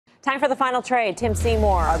Time for the final trade. Tim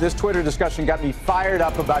Seymour. This Twitter discussion got me fired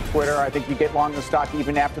up about Twitter. I think you get long the stock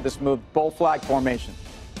even after this move. Bull flag formation.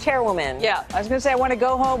 Chairwoman. Yeah, I was going to say I want to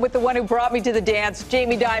go home with the one who brought me to the dance,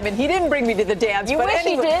 Jamie Dimon. He didn't bring me to the dance. You but wish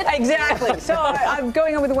anyway, he did. Exactly. So I'm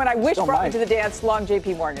going home with the one I wish brought me to the dance, long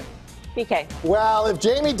JP Morgan. BK. Well, if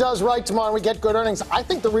Jamie does right tomorrow and we get good earnings, I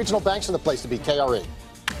think the regional banks are the place to be, KRE.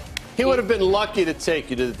 He would have been lucky to take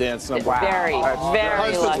you to the dance number. Wow. Very Your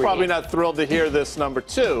husband's lucky. probably not thrilled to hear this number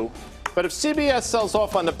 2. But if CBS sells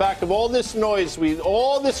off on the back of all this noise,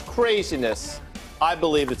 all this craziness, I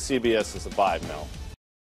believe that CBS is a buy, Mel.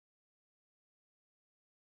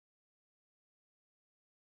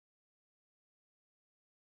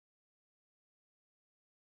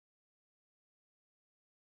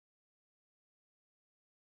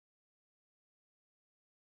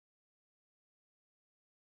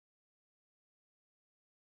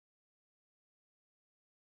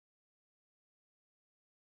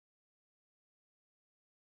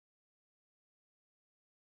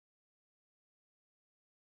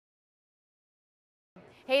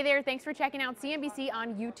 Hey there, thanks for checking out CNBC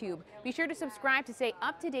on YouTube. Be sure to subscribe to stay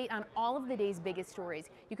up to date on all of the day's biggest stories.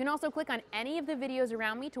 You can also click on any of the videos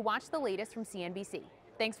around me to watch the latest from CNBC.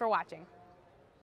 Thanks for watching.